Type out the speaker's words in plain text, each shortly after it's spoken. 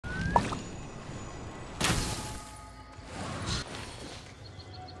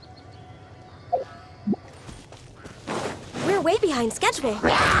We're way behind schedule. For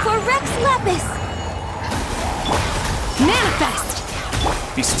Rex Lapis!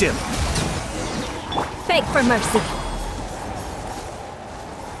 Manifest! Be still. Beg for mercy.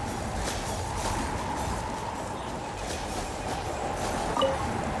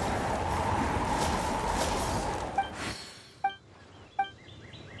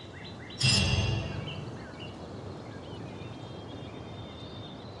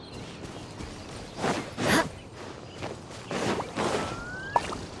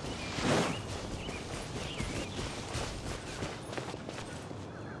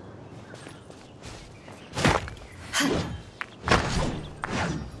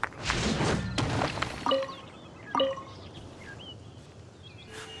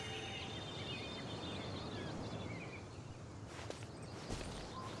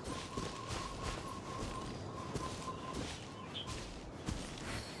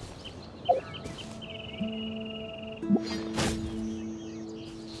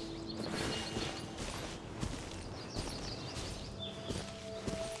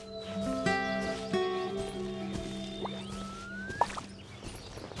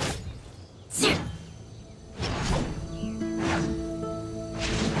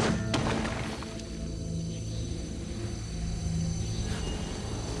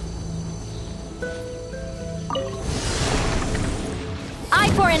 Eye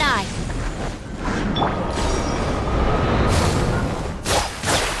for an eye.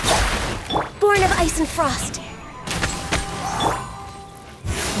 Born of ice and frost.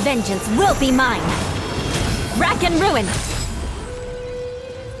 Vengeance will be mine. Rack and ruin.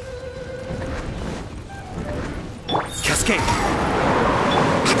 Cascade.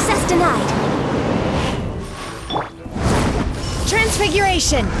 Access denied.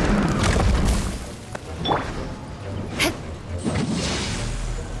 Transfiguration.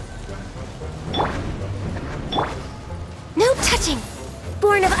 No touching.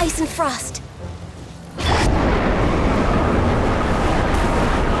 Born of ice and frost.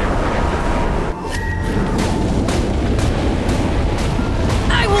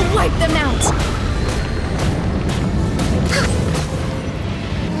 I will wipe them out.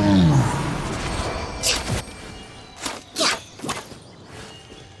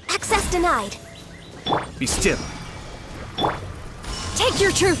 Access denied. Be still. Take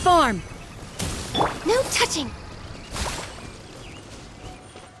your true form. No touching.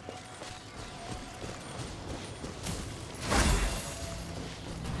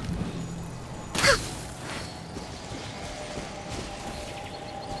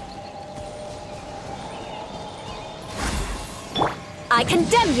 I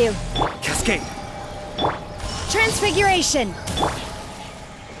condemn you! Cascade. Transfiguration!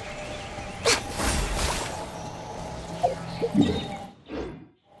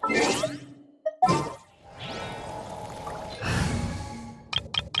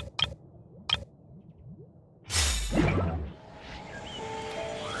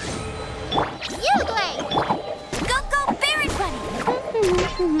 You Blade! Go, Baron Bunny!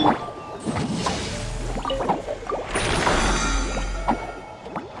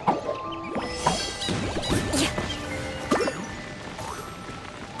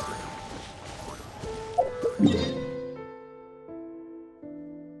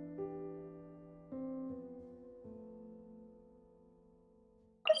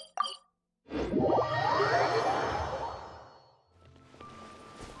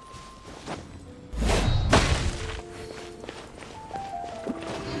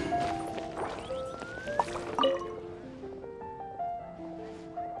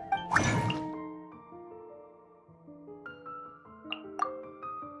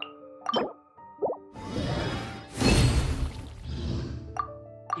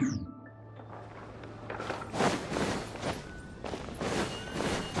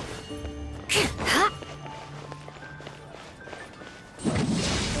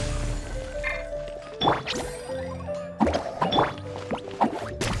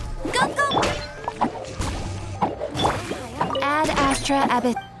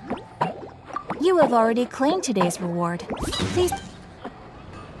 Abbott. You have already claimed today's reward. Please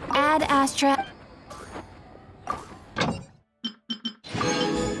add Astra.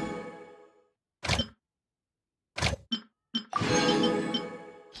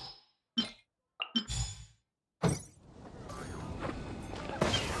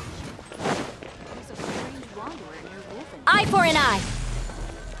 Eye for an eye.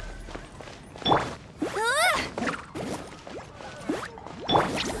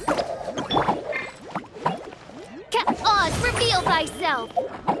 Reveal thyself!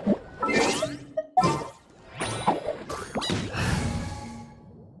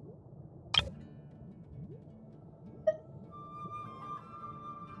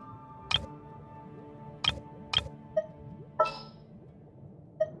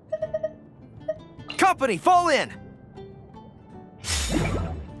 company, fall in!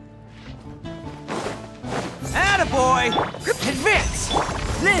 Attaboy! Advance!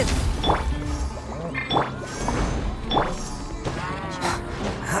 Live!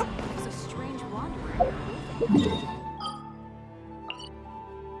 It's a strange wanderer.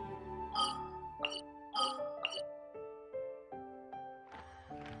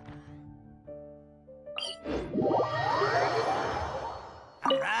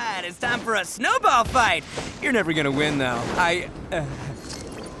 Alright, it's time for a snowball fight! You're never gonna win, though.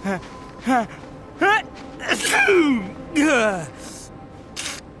 Ooh.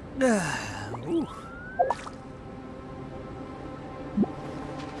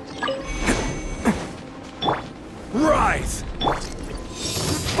 Rise!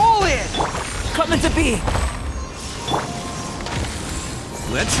 Pull in! Coming to be!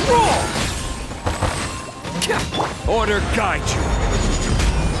 Let's roll! Order guide you.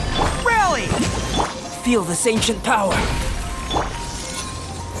 Rally! Feel this ancient power.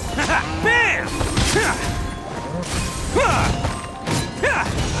 Bam!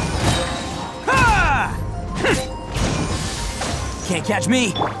 Can't catch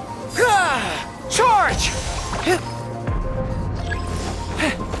me. Charge!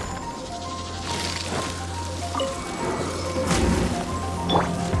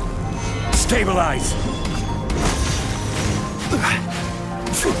 Stabilize!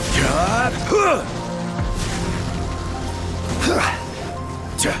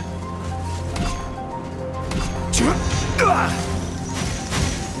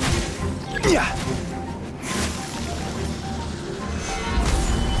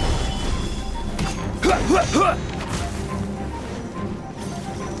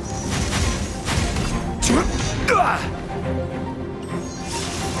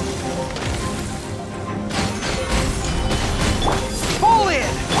 Pull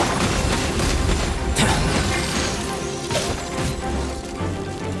in!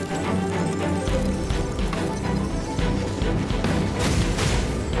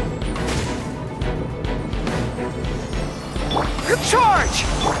 Charge!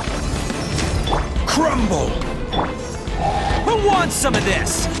 Crumble! Who wants some of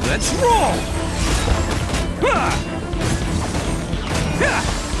this? Let's roll!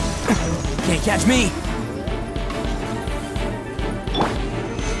 Can't catch me.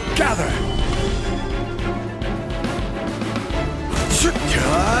 Gather!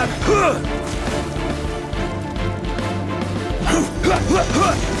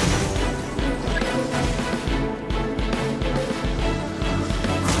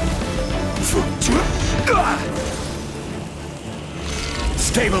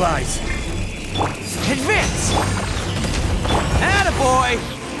 Stabilize! Advance! Attaboy!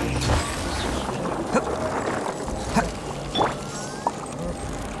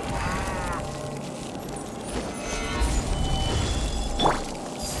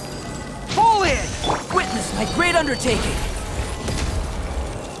 Pull in! Witness my great undertaking!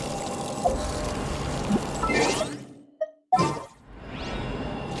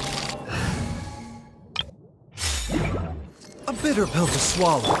 A bitter pill to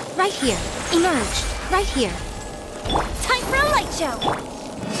swallow. Right here. Emerge. Right here. Time for a light show.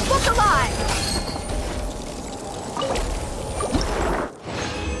 Look alive!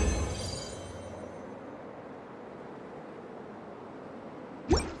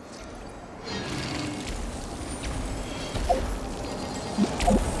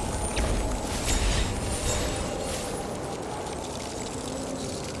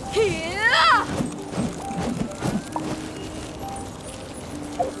 Yeah!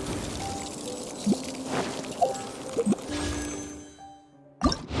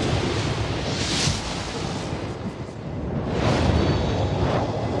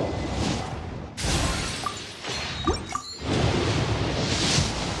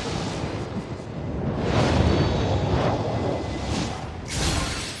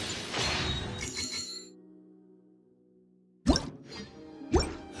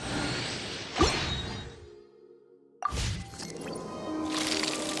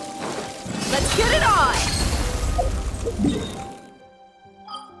 Let's get it on!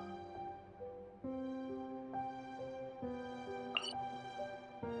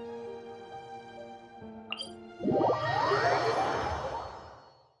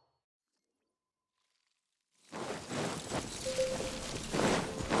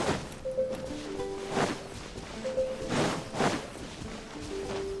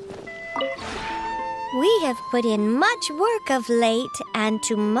 We have put in much work of late, and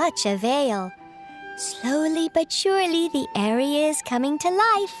to much avail. Slowly but surely, the area is coming to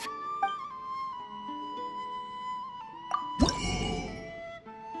life.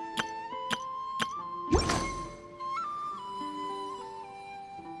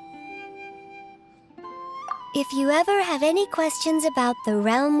 If you ever have any questions about the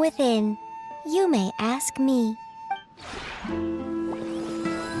realm within, you may ask me.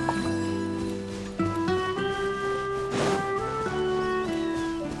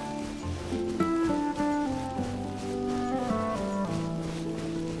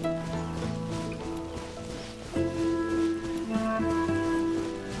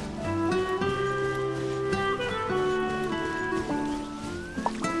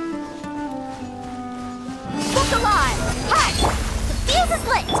 Look alive! Hi! The fuse is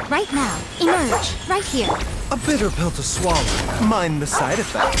lit! Right now. Emerge. Right here. A bitter pill to swallow. Mind the side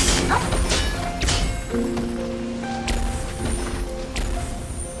effects.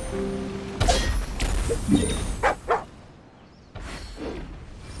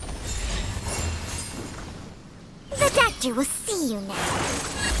 The doctor will see you now.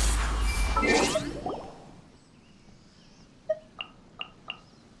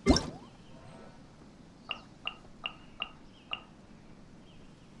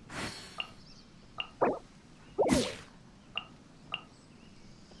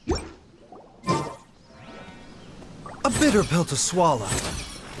 A bitter pill to swallow.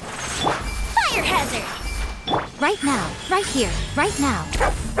 Fire hazard! Right now. Right here. Right now.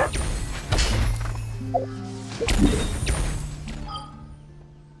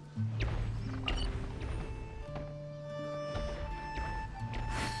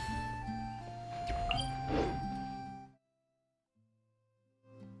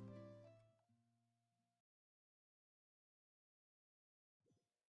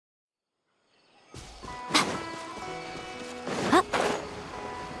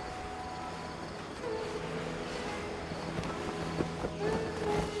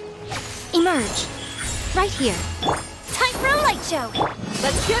 Emerge. Right here. Time for a light show!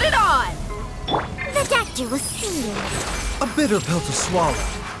 Let's get it on! The doctor will see you now. A bitter pill to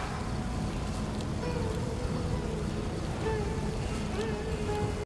swallow.